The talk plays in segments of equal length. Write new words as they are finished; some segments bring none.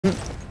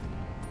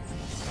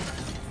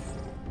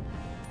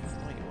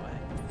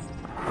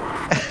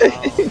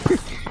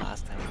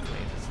Last time we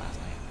played this last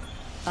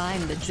night.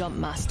 I'm the jump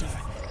master.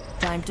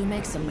 Time to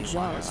make some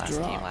jaws Last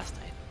game drop. last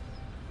night.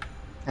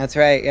 That's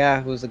right, yeah,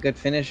 it was a good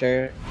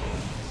finisher.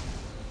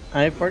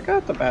 I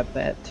forgot about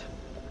that.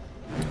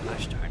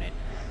 Gosh darn it.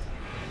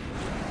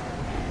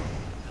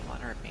 I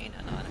want to remain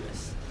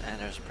anonymous. And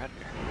there's a predator.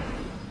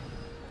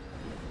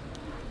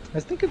 I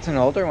think it's an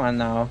older one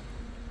though.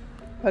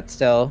 But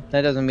still,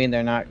 that doesn't mean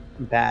they're not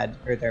bad,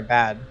 or they're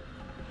bad.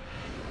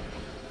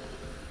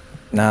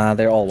 Nah,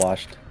 they're all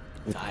washed.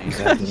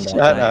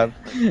 Shut up.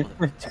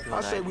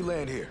 I say we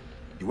land here.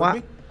 You with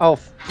me? Oh,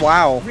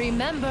 wow.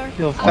 Remember,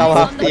 You fell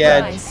off the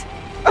edge.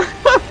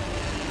 prize.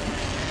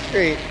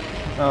 Great.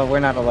 Oh, we're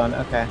not alone.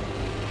 Okay.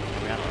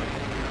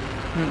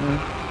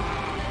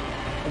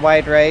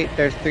 Wide right,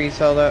 there's three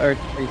solos.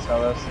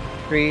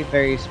 Three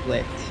very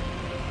split.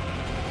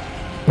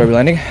 Where are we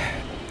landing?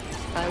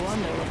 I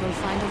wonder what we'll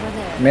find over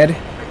there. Mid?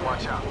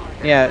 Watch out.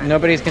 Yeah,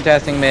 nobody's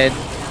contesting mid.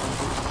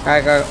 I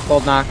got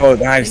gold knock. Oh,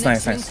 nice, The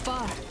nice, next ring's nice.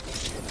 far.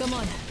 Come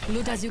on,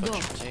 loot as you go. I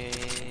found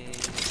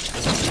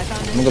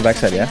I'm gonna go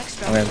backside, yeah?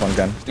 extra. I only have one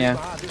gun. Yeah.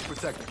 Behind this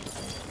protector.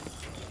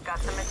 Got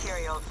some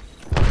materials.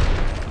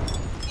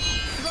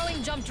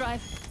 Throwing jump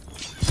drive.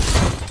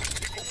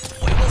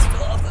 We almost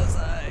fell off the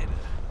side.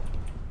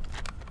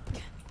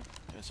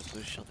 There's a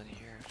blue shield in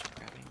here, which I'm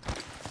grabbing.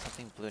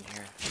 Something blue in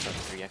here. There's a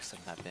 3x in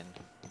that bin.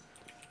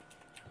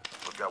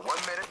 We've got 1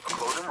 minute, a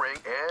closing ring,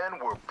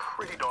 and we're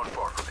pretty darn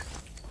far from it.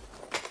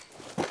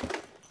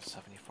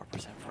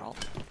 74% for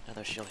ult.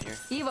 Another shield here.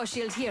 Evo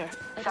shield here.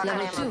 Shotgun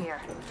Level ammo 2.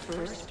 here.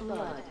 First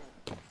blood.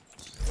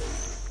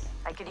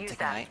 I could use Take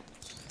a that. night.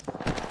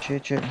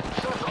 Chit.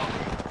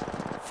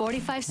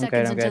 45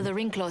 seconds I'm until good. the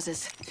ring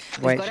closes.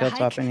 We've White got a shield's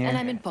hike, up in here. and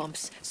I'm in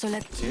pumps. So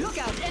let's look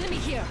out. Enemy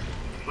here.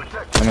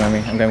 Protect.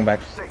 I'm going back.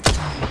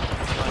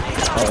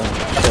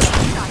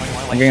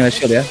 I'm getting the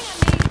shield, yeah?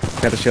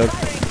 Got the shield.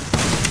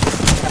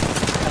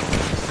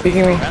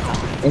 Peeking me.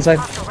 Inside.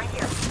 So right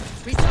here.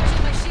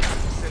 Recharging my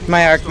shield.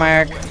 My arc.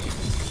 I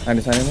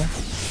understand anymore.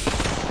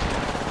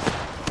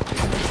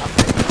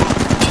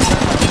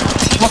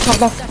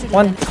 Knock.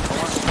 One.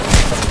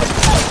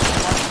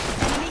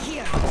 Enemy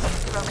here.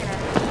 Broken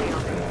enemy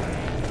shield.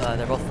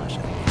 They're both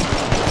flashing.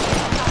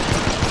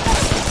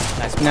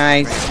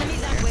 Nice. Enemy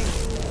that way.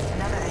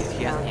 Another enemy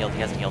He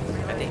hasn't healed.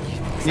 I think.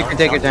 You can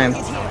take your time.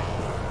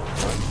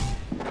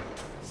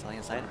 Selling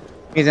inside.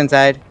 He's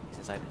inside. He's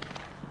inside.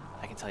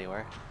 I can tell you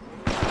where.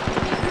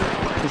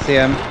 You see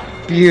him.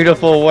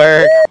 Beautiful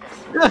work.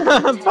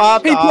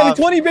 Popped Hey, off.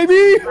 2020,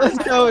 baby! Let's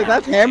go.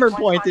 That's hammer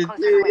pointed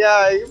too.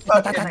 Yeah, you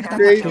fucking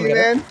crazy,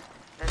 man.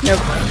 Yep.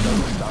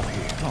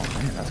 Oh,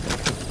 man, that's good.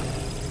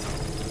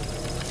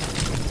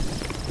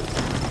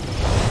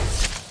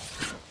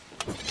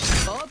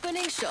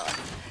 Opening shot.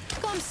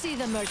 Come see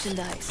the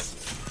merchandise.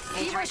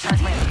 Need to Evo recharge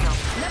shield my here. shield.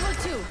 Level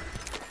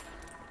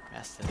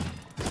Mastiff.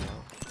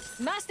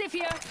 2. Mastiff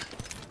here.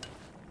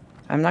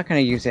 I'm not gonna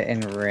use it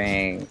in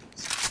ring.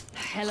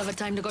 Hell of a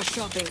time to go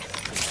shopping.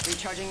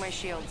 Recharging my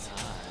shields. I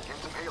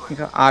think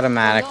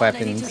automatic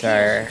weapons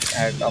are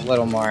a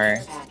little more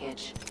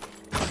Package.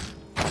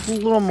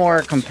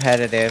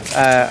 competitive.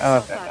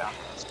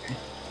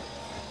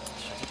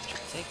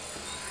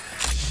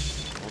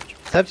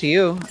 It's up to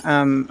you.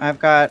 I've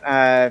got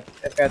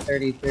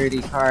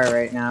 30-30 car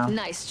right now.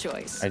 Nice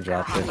choice. I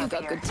dropped it. You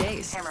got good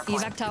taste.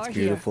 Evac tower here.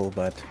 Beautiful,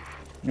 but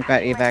I've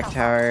got evac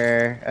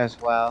tower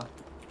as well.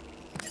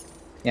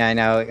 Yeah, I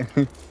know.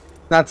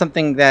 Not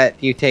something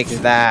that you take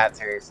that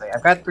seriously.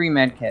 I've got 3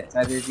 med kits.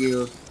 Either of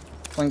you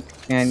blink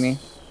behind me.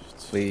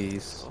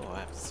 please. Oh, I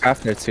have to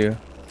Craft there too.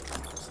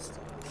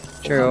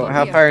 True. Over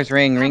How here. far is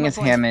ring? Ring Hammer is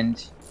point.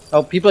 Hammond.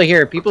 Oh, people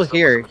here. People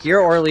here. Here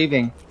or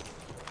leaving.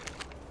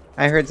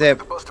 I heard zip.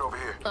 The buster over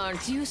here.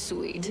 Aren't you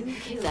sweet?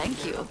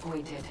 Thank you. I'll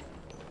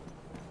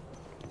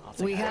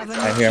take We it. have an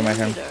I hear my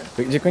hand.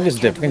 You can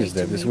just dip. You can just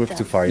dip. This is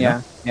too far, you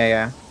know?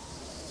 Yeah.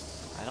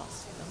 I don't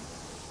see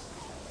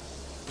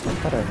them. I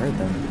thought I heard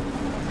them.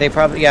 They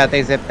probably,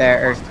 they zip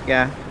there. Or,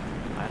 yeah.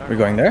 I don't We're know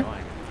going where there?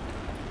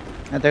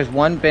 they're There's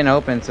one bin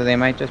open, so they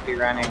might just be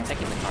running. I'm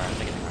taking the car.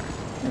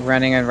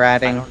 Running and I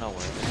ratting. don't know where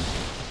they're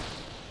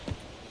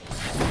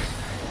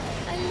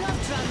I love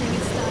traveling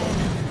in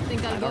style.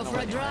 Think I'll go don't for know a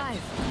what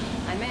drive.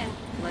 I'm in.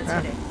 Let's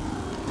Ah. hit it.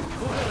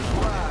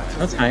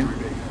 That's fine.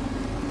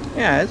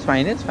 Yeah, it's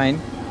fine. It's fine.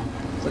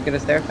 Let's look at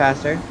us there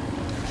faster.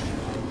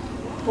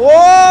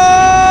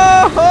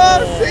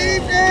 Whoa!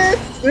 Save it!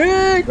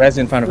 Sick! Res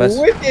in front of us.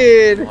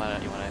 Wicked! You wanna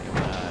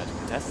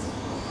contest?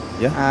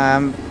 Yeah?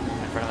 In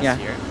front of Yeah. us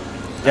here?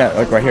 Yeah,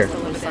 like right here.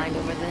 What we'll find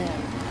over there.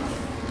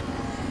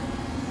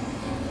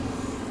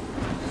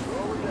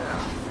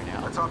 Right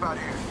now. Let's hop out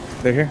here.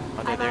 They're here.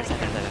 Oh,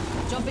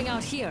 there's Jumping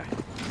out here.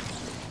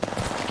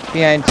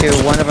 Behind 2.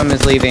 One of them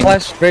is leaving.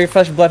 Flash, very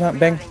flash, blood hunt,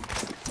 bang.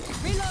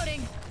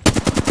 Reloading.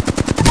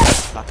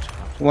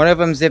 One of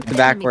them zipped Enemy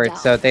backwards, down.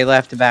 so they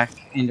left back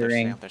into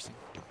ring.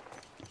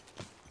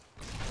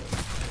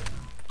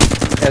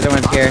 The other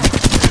one's here.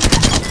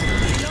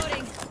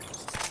 Reloading.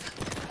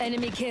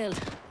 Enemy killed.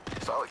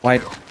 Solid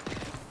White. kill.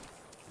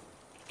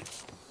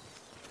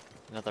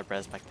 Another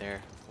res back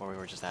there, where we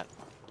were just at.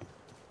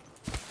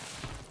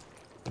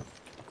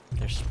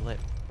 They're split.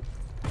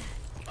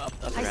 Up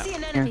the I ramp. see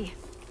an enemy.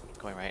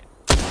 Going right.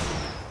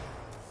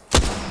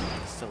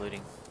 Still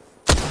looting.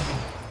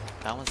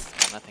 That one's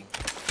got nothing.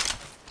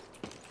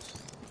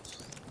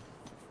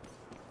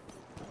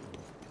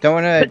 Don't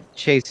want to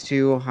chase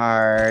too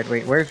hard.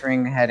 Wait, where's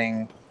Ring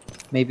heading?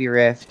 Maybe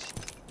Rift.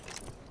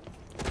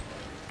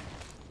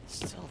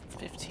 Still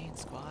 15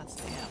 squads,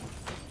 damn.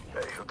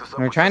 Hey, hook this up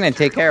We're with trying to some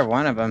take care of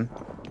materials. one of them.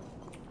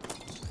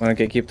 Wanna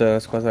keep the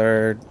squads that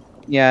are...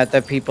 Yeah,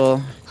 the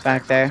people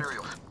back Some there.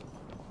 materials.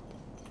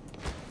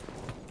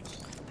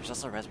 There's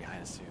also a res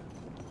behind us too.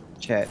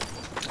 Shit.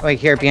 Wait,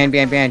 here,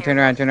 behind. Turn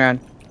around.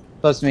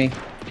 Close to me.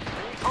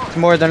 It's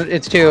more than,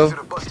 it's two. To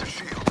the Buster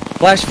shield.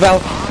 Flash,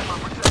 Valve!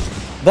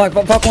 Block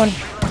one!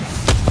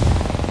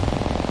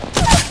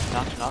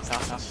 Knock.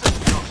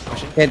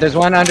 Pushing. Okay, there's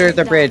one under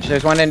the bridge.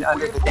 There's one under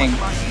the thing.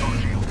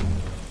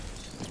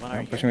 There's one I'm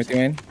right pushing here. with you,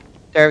 man.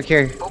 There,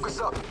 here. Focus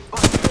up.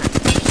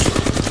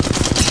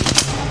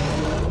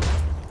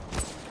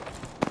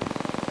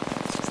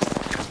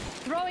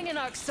 Throwing an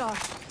arc star.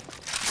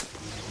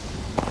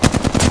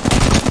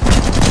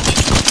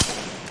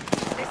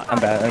 I'm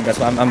bad. That's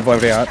why I'm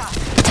already out.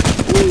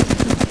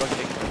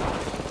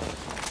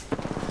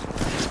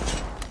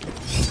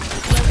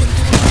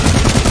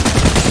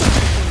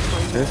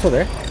 They're still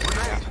there.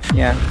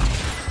 Yeah.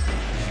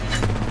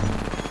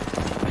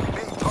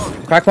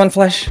 Crack one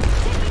flash. Taking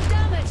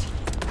damage.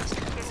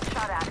 Getting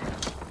shot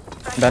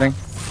at. Batting.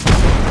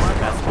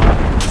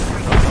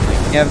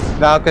 Yeah,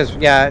 Valka's,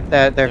 yeah,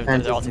 their They're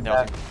fence all is team,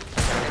 back.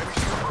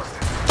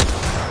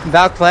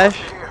 Valk flash.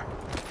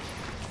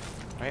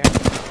 Right here.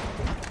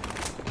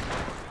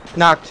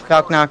 Knocked.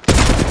 Valk knocked.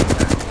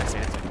 Next to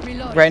you.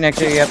 Reload. Right next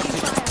to you, yep.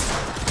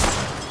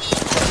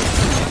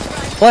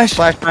 Flash!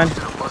 Flash man.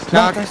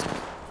 Knock. Knocked.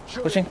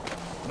 Pushing.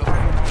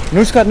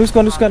 New squad,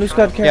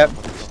 care. Yep.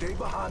 Stay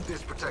behind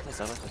this protector.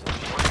 Close over.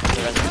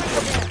 The res.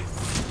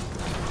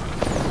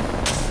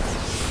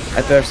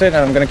 At the side,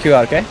 I'm gonna queue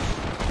out, okay?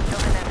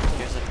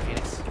 Here's a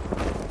Phoenix.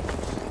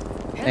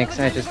 Thanks,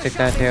 I just took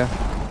that too.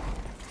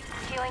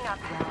 Healing up.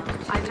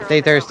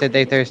 They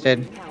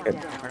thirsted.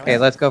 Okay,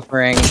 let's go for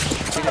ring.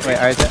 Wait,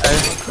 are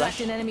Cracked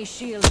an enemy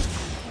shield.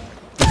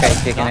 okay,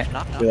 taking it.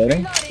 Knock.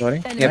 Reloading.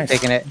 Yep, Nice.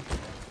 taking it.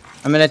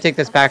 I'm gonna take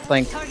this back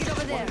flank. Target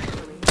over there.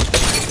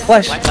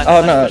 Flash!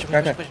 Oh no, Push.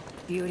 okay.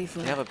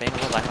 Beautiful. We have a bang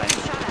with a black light.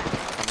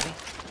 How many?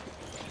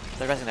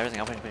 They're resing.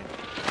 I'm putting.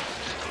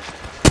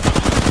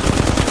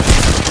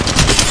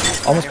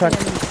 Almost cracked.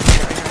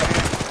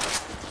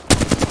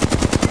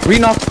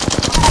 Re-knock.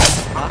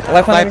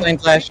 Lifeline. Lifeline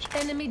flash.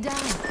 Enemy down.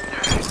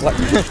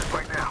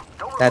 Right now.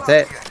 Don't That's relax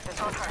it. yet.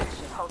 This one's fresh.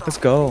 Hold on. Let's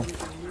go.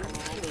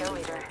 Kill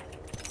leader.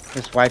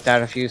 Just wiped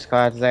out a few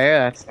squads there.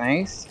 That's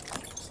nice.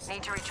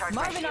 Need to recharge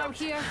my Marvin arm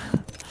shield.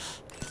 here.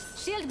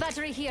 Shield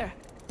battery here.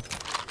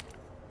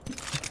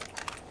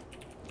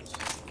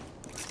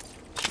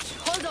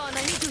 Hold on,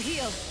 I need to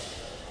heal.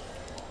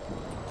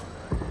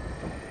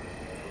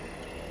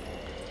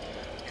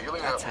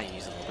 Healing That's up. how you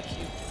use a little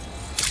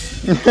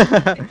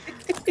cube.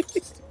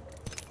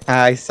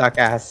 I suck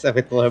ass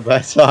with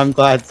Loba, so I'm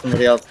glad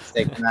somebody else is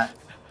taking that.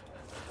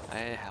 I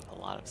have a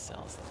lot of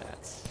cells.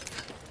 That's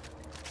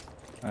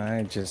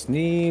I just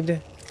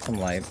need some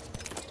light.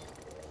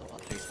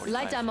 about 345.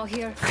 Light ammo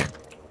here.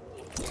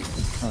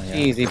 Oh yeah.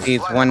 Easy peasy,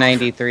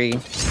 193.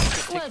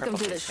 Welcome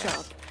to the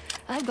shop.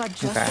 I've got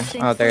just the Okay.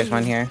 thing Oh, for there's you.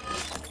 one here.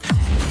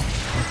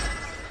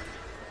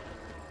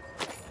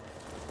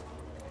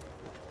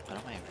 I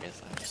don't mind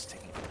res. I'm just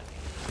taking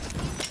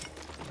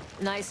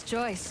it. Nice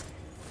choice.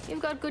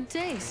 You've got good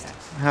taste.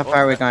 How far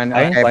are we going?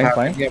 Fine, Okay, fine, power-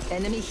 fine. Yep.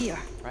 Enemy here.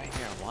 Right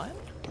here. What?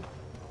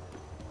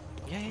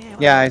 Yeah.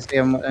 Yeah, I see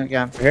him.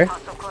 Yeah. Here.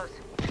 Hostile close.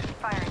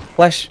 Firing.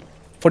 Flash.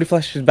 40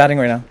 flash. She's batting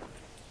right now.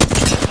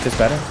 She's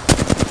batting.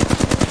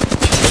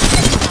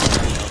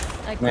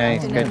 I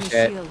Nice, cracked an good enemy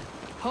shit. shield.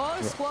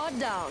 Whole squad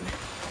down.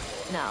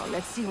 Now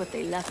let's see what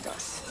they left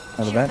us.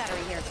 Not Shield bad.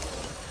 battery here.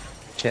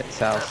 Shit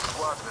cells.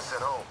 Squad's been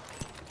sent home.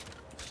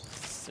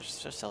 There's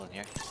just cell in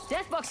here.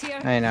 Death box here.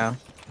 I know.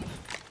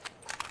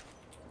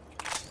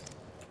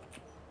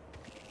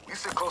 You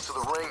sit close to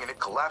the ring and it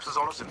collapses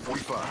on us in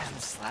 45. I'm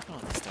slapping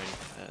with this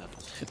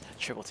 30.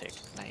 Triple take.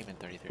 Not even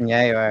 33.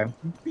 Yeah, you are.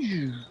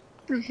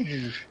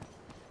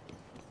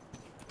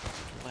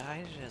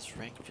 Why does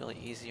rank feel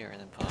easier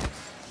than pubs?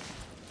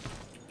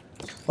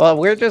 Well,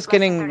 we're just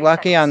getting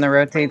lucky on the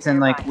rotates and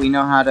like we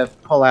know how to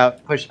pull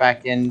out, push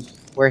back in.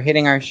 We're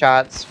hitting our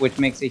shots, which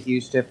makes a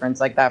huge difference.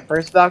 Like that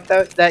first dock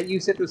that you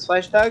said was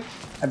Flesh Dog,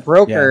 a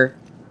broker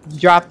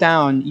dropped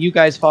down, you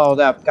guys followed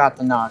up, got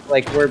the knock.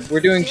 Like we're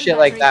doing shit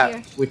like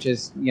that, which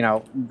is, you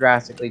know,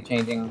 drastically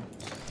changing.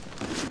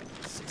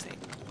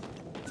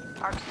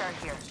 6-8. Arc star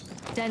here.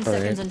 10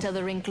 Alright. seconds until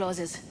the ring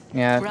closes.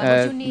 Yeah,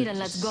 Grab what you need and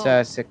let's go.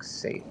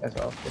 6-8 as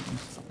well.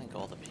 Something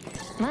gold up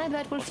here. I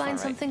bet we'll What's find far right?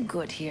 something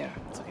good here.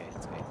 It's okay.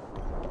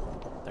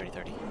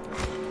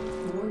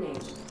 30-30. Warning.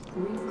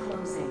 Ring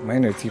closing. Might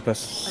need to keep us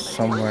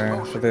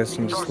somewhere for this.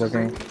 I'm just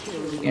looking.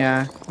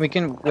 Yeah, we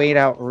can wait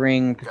out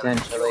ring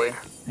potentially.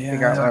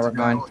 figure out where we're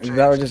going. If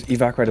that would just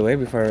evac right away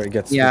before it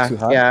gets Yeah, too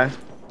hot. yeah.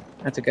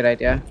 That's a good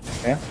idea.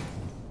 Yeah.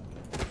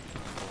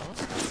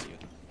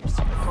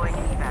 Deploying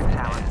an evac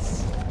tower.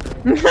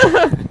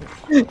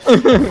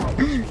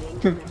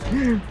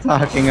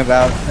 Talking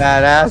about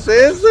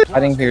badasses.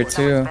 Hiding here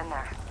too. Been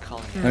there.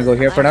 Calling I'm gonna go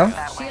here for now.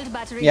 Shield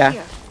battery Yeah.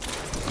 here.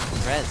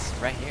 Res,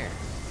 right here.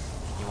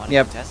 You want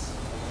Yep. to test?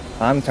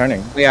 I'm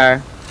turning. We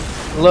are.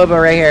 Lobo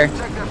right here. Check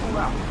that fool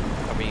out.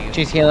 Are we...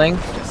 She's healing.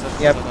 Yes,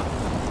 Yep. go, go.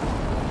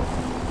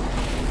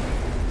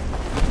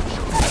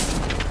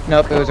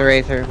 Nope, it was a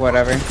Wraither.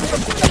 Whatever.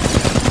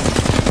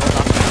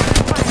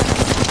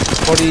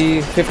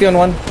 40, 50 on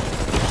one.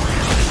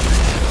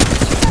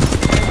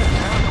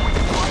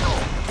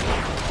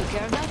 Took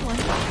care of that one.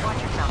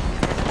 Watch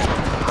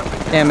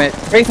yourself. Damn it.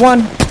 Wraith one.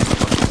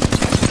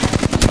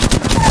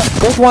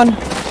 Wraith one.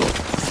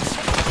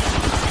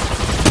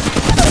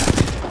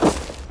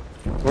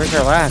 Where's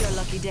our Your last?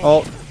 lucky day.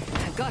 Oh,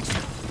 I got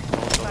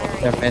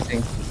you. they're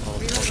missing.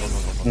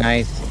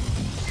 Nice.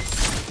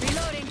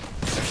 Reloading.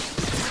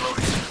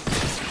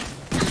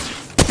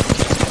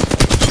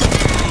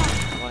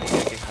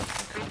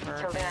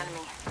 Killed an enemy.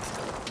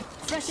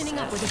 Freshening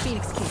up with a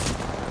Phoenix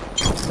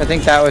kit. I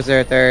think that was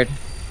their third.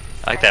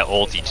 I like that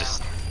ulti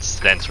just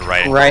sends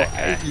right into Right.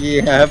 that guy.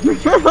 Yeah. It's pretty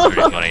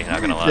funny,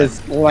 not gonna lie.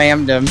 Just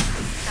slammed him. Got a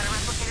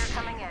replicator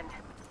coming in.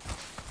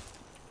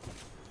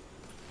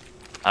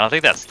 I don't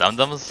think that stunned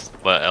them,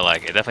 but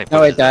like it definitely pushes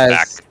No, it them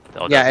does.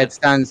 back. Oh, Yeah, does it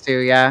stuns too.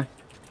 Yeah.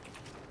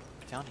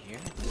 Down here?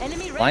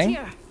 Enemy right Flying?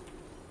 here.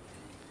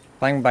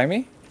 Flying by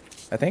me,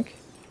 I think.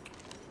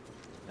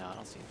 No, I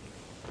don't see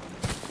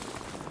anything.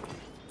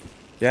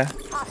 Yeah.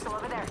 Hostile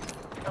over there.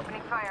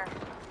 Opening fire.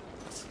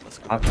 Let's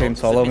go. Octane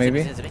solo,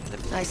 maybe?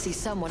 I see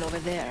someone over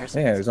there.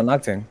 Yeah, it was on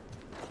Octane.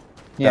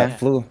 Yeah. That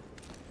flew.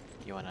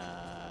 You wanna...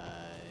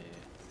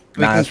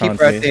 We Nah, can it's keep on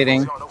three.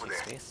 rotating. Going over there.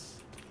 Space?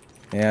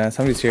 Yeah,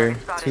 somebody's here.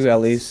 Two at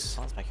least.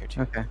 Someone's back here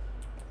too. Okay.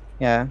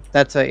 Yeah,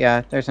 that's it.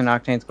 Yeah, there's an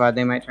Octane squad.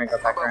 They might try and go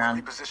How back about we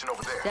around. reposition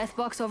over there? Death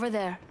box over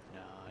there. No,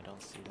 I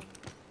don't see them.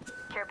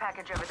 Care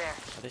package over there.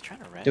 Are they trying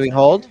to res? Do we down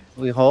hold? here?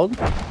 We hold?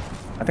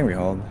 I think we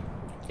hold.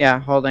 Yeah,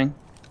 holding.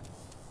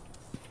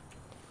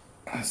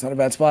 It's not a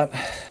bad spot.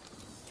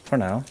 For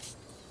now.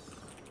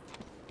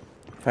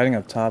 Fighting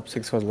up top,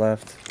 6 squads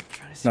left. I'm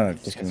trying to see No, where no,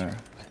 these just guys kidding. are.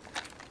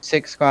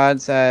 6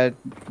 squads. Missing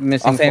 4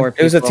 Octane. people.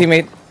 It was a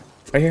teammate.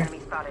 Right here. Enemy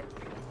spotted.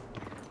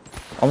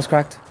 Almost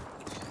cracked.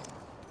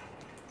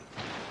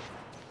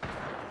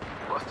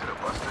 Busted a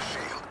Buster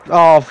shield.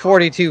 Oh,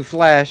 42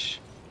 flesh.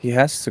 He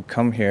has to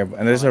come here,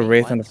 and there's a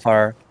Wraith on the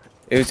far.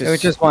 It was It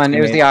was just one. It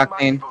was the teammate.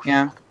 Octane.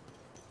 Yeah.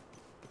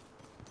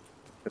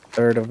 The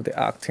third of the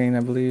Octane, I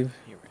believe.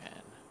 He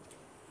ran.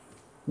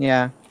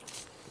 Yeah.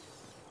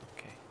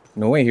 Okay.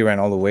 No way he ran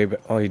all the way,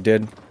 but oh, he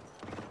did.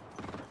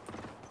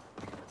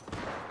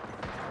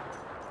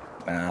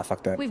 Nah,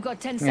 fuck that. We've got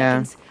 10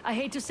 Yeah. seconds. I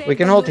hate to say We it,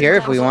 can but hold you're here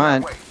in if we close.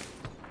 want. Wait,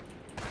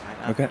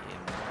 Might not Okay.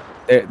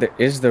 be There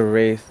is the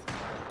Wraith.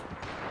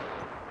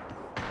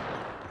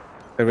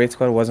 The Wraith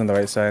squad was on the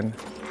right side.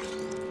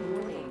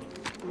 Warning.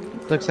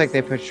 Looks like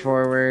they pushed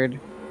forward.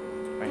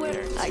 in- right Where?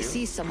 there. I Two,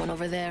 see someone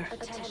over there.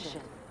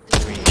 Attention.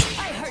 three,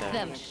 I heard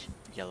seven, them.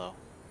 Yellow.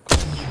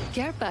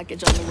 Care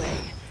package on the way.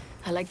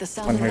 I like the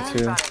sound One of here that.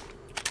 too. Spotted.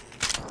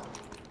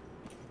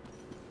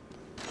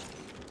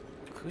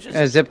 Who's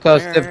just Zip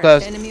close, where- zip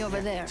close. Enemy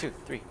over there. 2,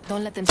 3.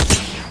 Don't let them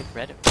see.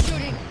 Red.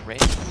 Shooting.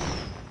 Right.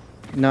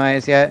 No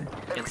eyes yet.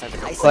 Inside the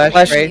I gold. see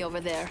Flash, enemy right? over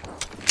there.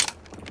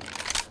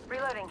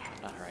 Reloading.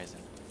 Not horizon.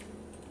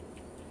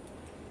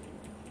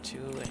 2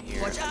 in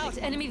here. Watch out,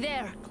 enemy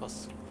there.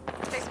 Close.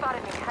 They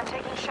spotted me. I'm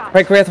taking shots.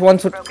 Right, Wraith, one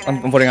foot. Broken I'm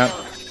enemy putting out.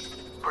 shield.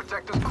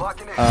 protectors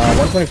clocking in.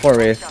 124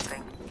 Wraith.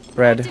 Jumping.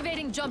 Red.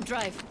 Activating jump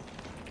drive.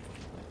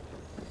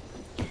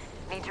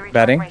 Need to recharge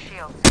Batting. my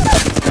shield.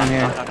 Down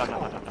here. Knock, knock, knock,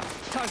 knock, knock, knock.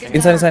 Target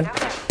Inside, down.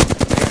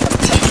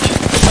 inside.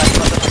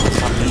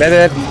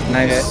 Embedded.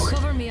 Nice.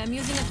 Cover me. I'm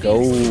using a Phoenix.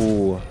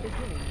 Go.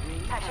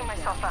 Patching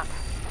myself up.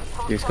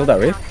 Hold You killed that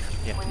Wraith?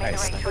 Yeah, We made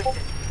nice. the right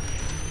choices.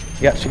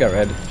 Yeah, she got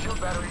red. Shield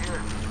battery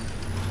here.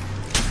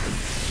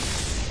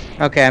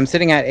 Okay, I'm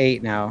sitting at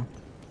 8 now.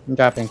 I'm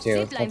dropping 2. Zip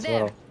line That's a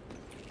there. little.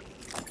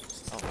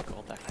 Oh,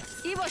 gold that guy.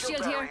 Evo Shield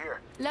shield battery here. here.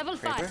 Level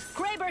Kraber? 5.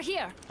 Kraber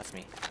here. That's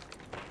me.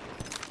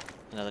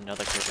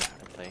 Another Kraber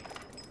to play.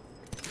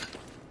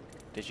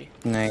 Did you?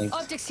 Nice.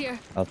 Optics here.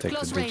 I'll take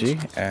Close the range.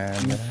 DG.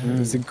 And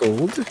is it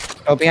gold?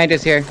 Oh, behind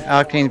us here.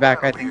 Octane's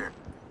back, I think. Here.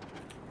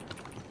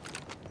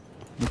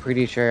 I'm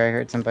pretty sure I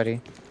heard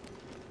somebody.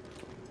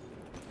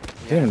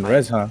 He didn't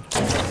res, huh?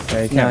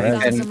 Yeah, he No, can't he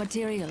res. didn't. Some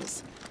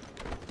materials.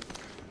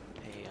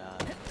 Hey,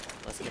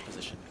 let's get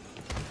position.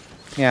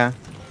 Yeah.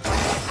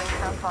 Things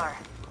so far.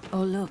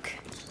 Oh look,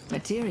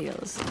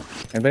 materials.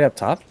 Anybody up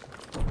top?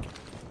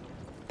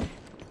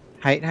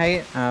 Height.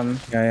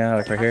 Yeah,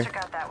 like right here. Check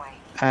out that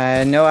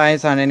way. No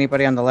eyes on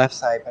anybody on the left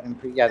side, but I'm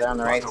pretty, yeah, they're on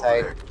the right Hostile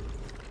over side.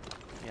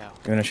 Yeah.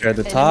 You wanna share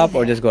the top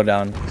or just go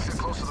down? there. This is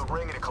close to the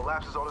ring and it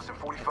collapses on us in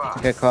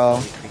 45. Good call.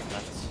 We creep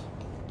left.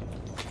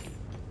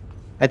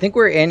 I think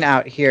we're in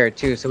out here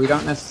too, so we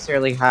don't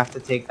necessarily have to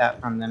take that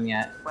from them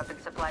yet. Weapon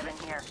supply bin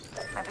here.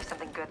 Might be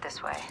something good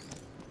this way.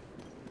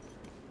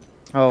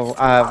 Oh,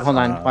 hold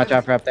on. Watch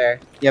out for up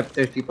there. Yep,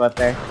 there's people up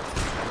there.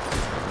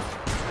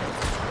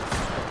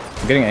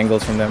 I'm getting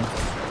angles from them.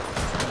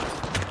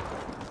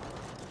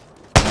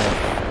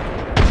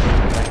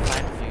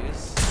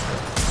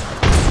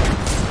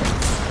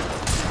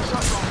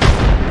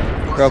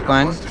 Broke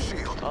one.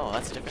 Oh,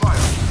 that's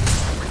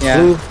different. Yeah.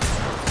 Blue.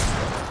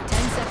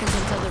 10 seconds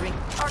until the ring.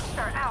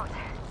 Arcstar out.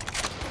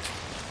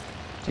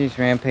 She's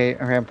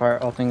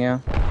rampart ulting you.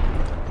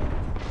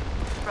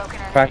 Broken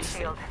enemy Cracked.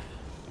 shield.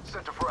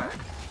 Center frag.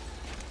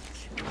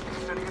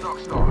 Sending an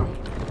Arcstar.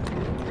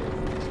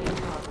 In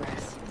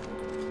progress.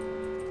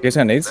 You guys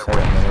got nades? I got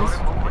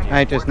no nades.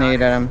 I just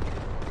needed him.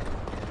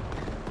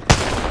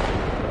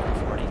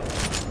 40.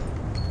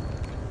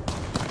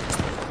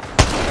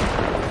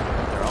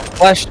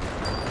 Flash.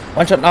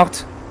 One shot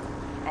knocked.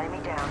 Enemy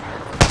down.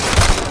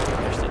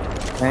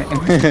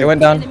 Understood. It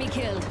went down. Enemy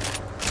killed.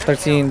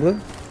 13 blue.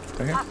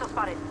 Okay. Hostile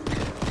spotted.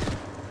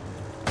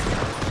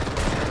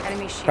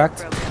 Enemy shield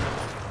Cracked. broken.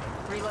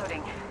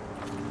 Reloading.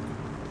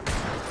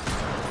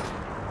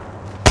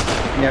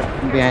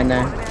 Yep, behind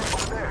there.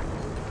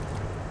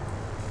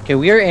 Okay,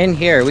 we are in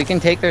here. We can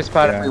take their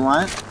spot if we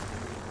want.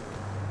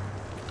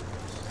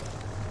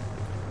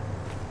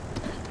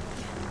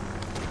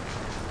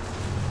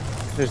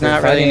 There's They're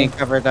not really any fighting.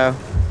 cover though.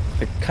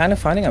 They're kind of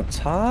finding up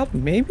top.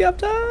 Maybe up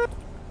top?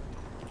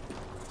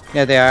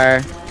 Yeah, they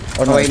are.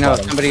 Oh, Oh wait, it's no,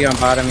 bottom. somebody on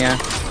bottom, yeah.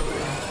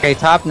 Okay,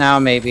 top now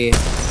maybe.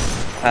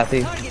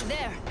 Pathy. Target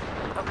there.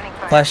 Opening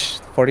fire. Flash.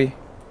 40.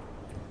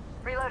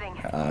 Reloading.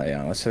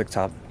 Yeah, let's take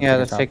top. Yeah,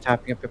 let's top. take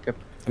top. Yep, yep, yep.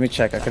 Let me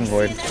check. I can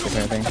void if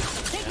anything.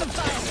 Taking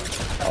fire.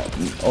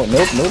 Oh,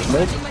 nope, nope,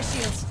 nope. Charging my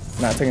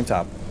shields. Not taking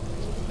top.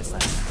 It's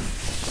not.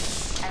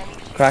 Enemy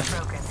shield Cracked.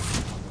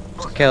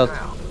 broken. Killed.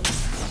 That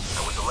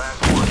was the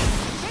last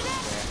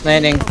one.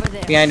 Landing. Over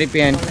there. Behind it,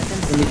 behind. Don't let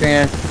them Give me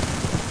grenade.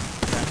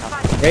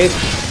 Wave.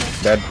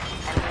 Dead. Enemy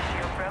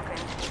shield broken.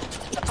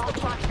 Full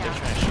squad down.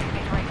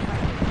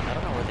 I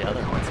don't know where the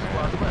other ones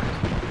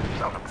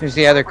are. There's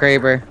the other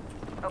Kraber.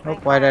 Oh, Opening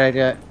why did fire. I do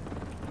it?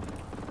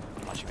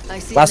 Watching I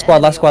see Last an squad,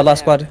 enemy last squad, over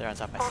last there. squad. They're on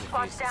top of my Full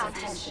squad CPUs. down.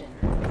 Attention.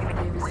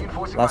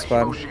 Reinforcing Last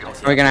my squad. shield.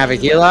 Are we gonna have a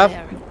heal up? I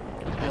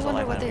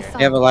wonder what they You We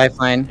found. have a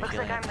lifeline. Looks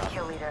like I'm the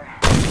kill leader.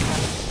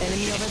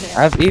 Enemy over there.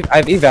 I have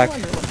evac.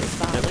 Wonder what they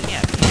found. They're looking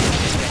at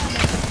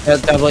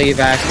me. Double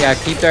evac. Yeah,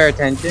 keep their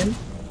attention.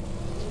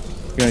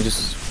 You wanna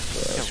just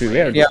shoot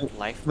there? Yeah,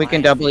 Lifeline, we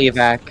can double please.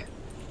 evac.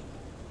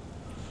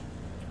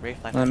 Rafe,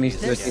 lifeline, Let me please.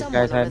 see There's what these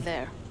someone guys over had.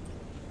 there.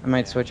 I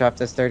might switch off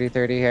this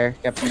 30-30 here.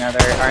 Yep, another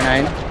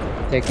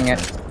R9. Taking it.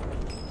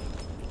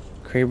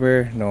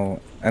 Kraber, no.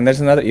 And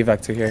there's another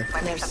evac too here. Might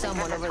be There's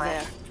something someone good over this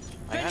way.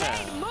 there.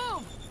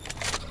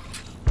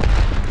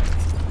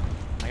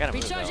 I gotta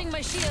move, Recharging though. my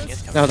He is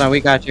shields. coming. Hold on, we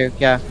got you.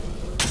 Yeah.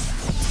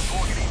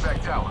 Target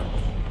evac tower.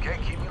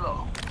 Can't keep me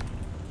low.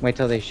 Wait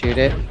till they shoot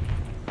it.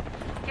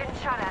 Getting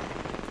shot at.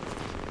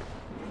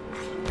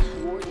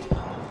 Warning.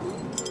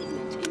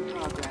 Movement in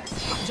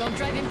progress. Jump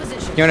drive in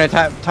position. You wanna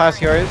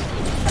toss yours?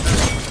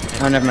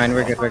 Oh, never mind.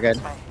 We're good. We're good.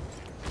 This way.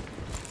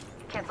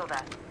 Cancel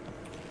that.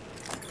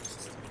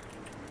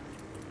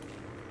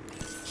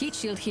 Heat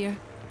shield here.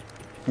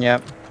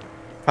 Yep.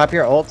 Pop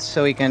your ults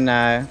so we can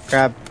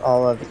grab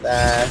all of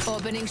the.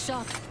 Opening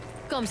shop.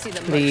 Come see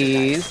the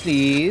Please,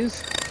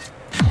 please.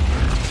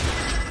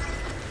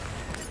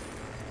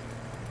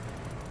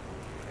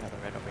 Another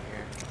red over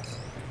here.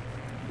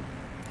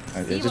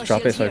 Yeah, just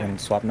drop it so I can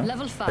swap now.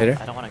 Level 5. Later.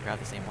 I don't want to grab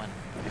the same one.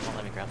 They won't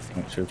let me grab the same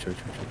Oh, one. true. True.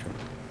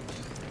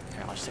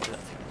 Here, I'll just take this.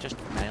 Just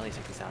manually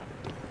take these out.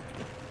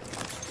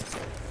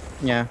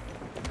 Yeah.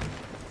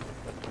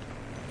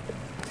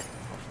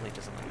 Hopefully it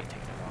doesn't let me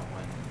take the wrong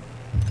one.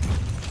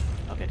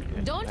 Okay,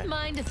 good. Don't Right.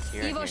 mind.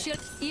 Here, Evo here. shield.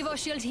 Evo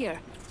shield here.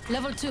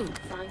 Level 2.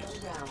 Final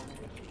round.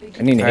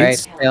 Any All right.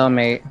 nades?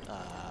 Stalemate.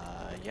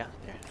 Yeah,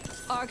 there.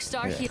 Arc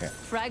star Yeah, here. okay.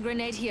 Frag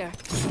grenade here.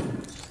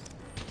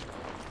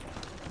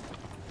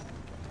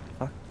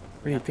 Where are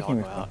We you have to all picking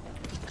me go from? out.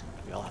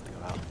 We all have to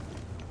go out.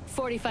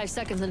 45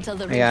 seconds until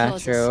the ring Yeah,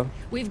 closes. true.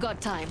 We've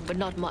got time, but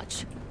not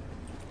much.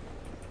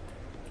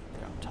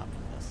 They're on top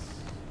of this.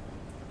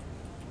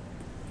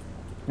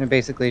 They're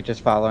basically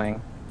just following.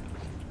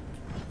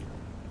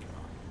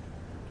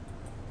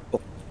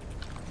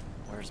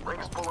 Where's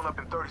Ring's middle? pulling up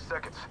in 30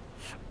 seconds.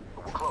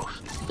 But we're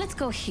close. Let's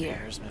go here.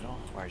 Here's middle,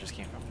 where I just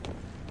came from.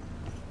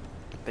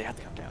 They have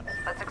to come down.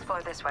 Let's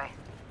explore this way.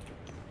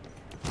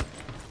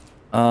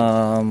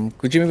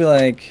 Could you maybe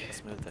like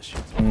Let's move this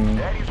shit.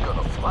 Daddy's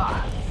gonna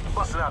fly.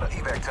 Busting out an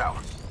evac tower.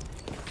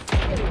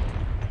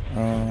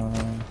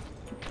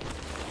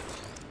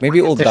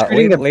 maybe ult They're that way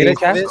shooting the later, base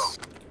Cass? of it.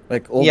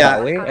 Like ult Yeah.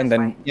 that way and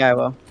then Yeah, I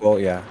will. go,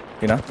 yeah,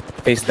 you know,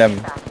 face them,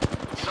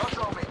 Shots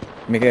on me.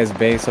 make it as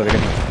base so they can.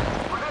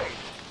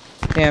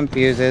 Grenade. Damn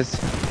fuses.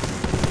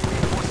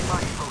 Reinforcing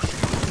my evo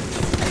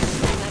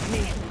shield. At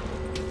me.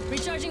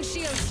 Recharging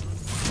shields.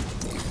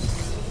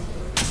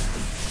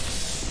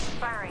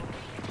 Firing.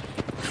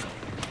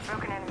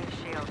 Broken enemy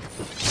shield.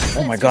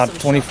 Oh my god,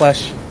 20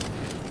 flash.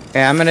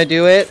 Okay, I'm gonna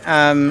do it.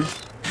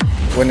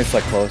 When it's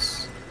like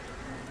close.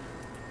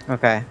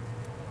 Okay.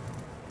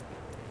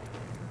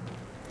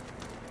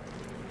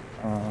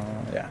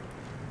 Yeah.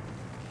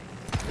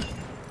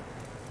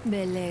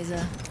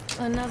 Beleza.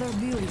 Another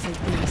beautiful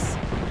piece.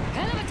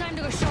 Hell of a time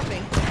to go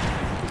shopping.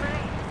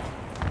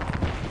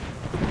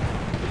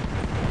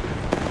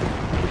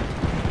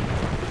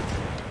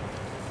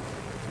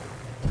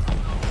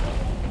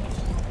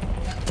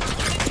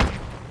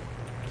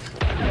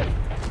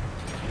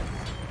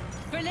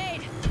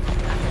 Grenade!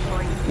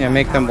 Yeah,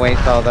 make them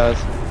waste all those.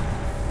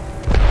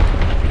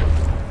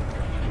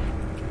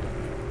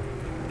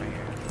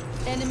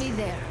 Enemy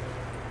there.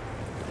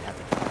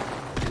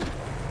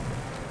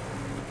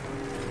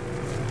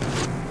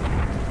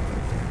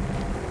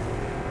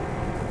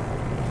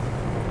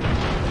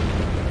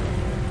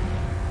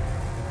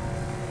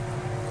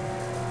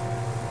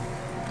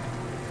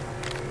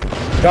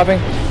 Dropping.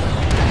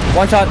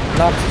 One shot.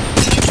 Knocked.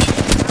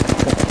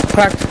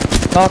 Cracked.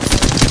 Knocked.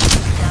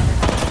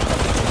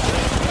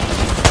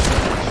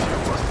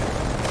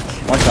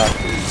 One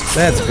shot.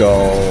 Let's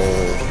go.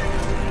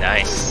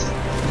 Nice.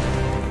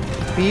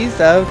 Piece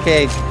of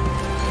cake.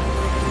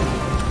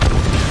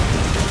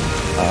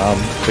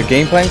 The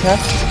game plan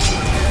cast?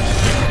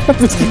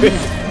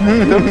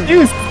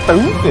 You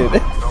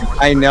stupid.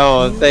 I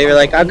know. They were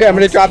like, okay, I'm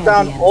gonna drop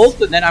down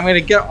ult, and then I'm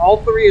gonna get all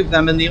 3 of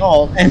them in the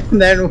ult, and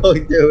then we'll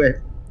do it.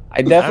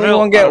 I definitely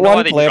won't I get don't know why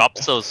one they clip. dropped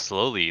so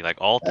slowly. Like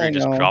all I three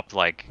just know. dropped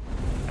like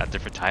at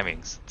different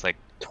timings. It's like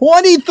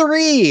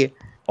 23.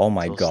 Oh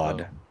my So god.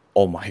 slow.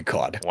 Oh my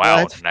god. wow,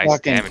 Let's nice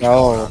fucking damage go.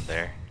 going on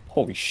there.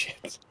 Holy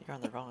shit. You're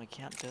on the wrong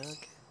account, Doug.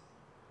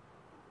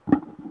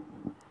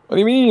 What do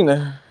you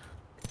mean?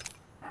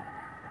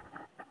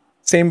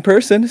 Same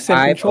person, same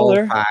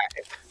controller. 505.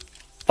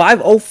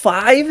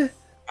 505?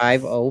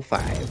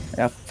 505.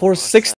 Yeah, 460.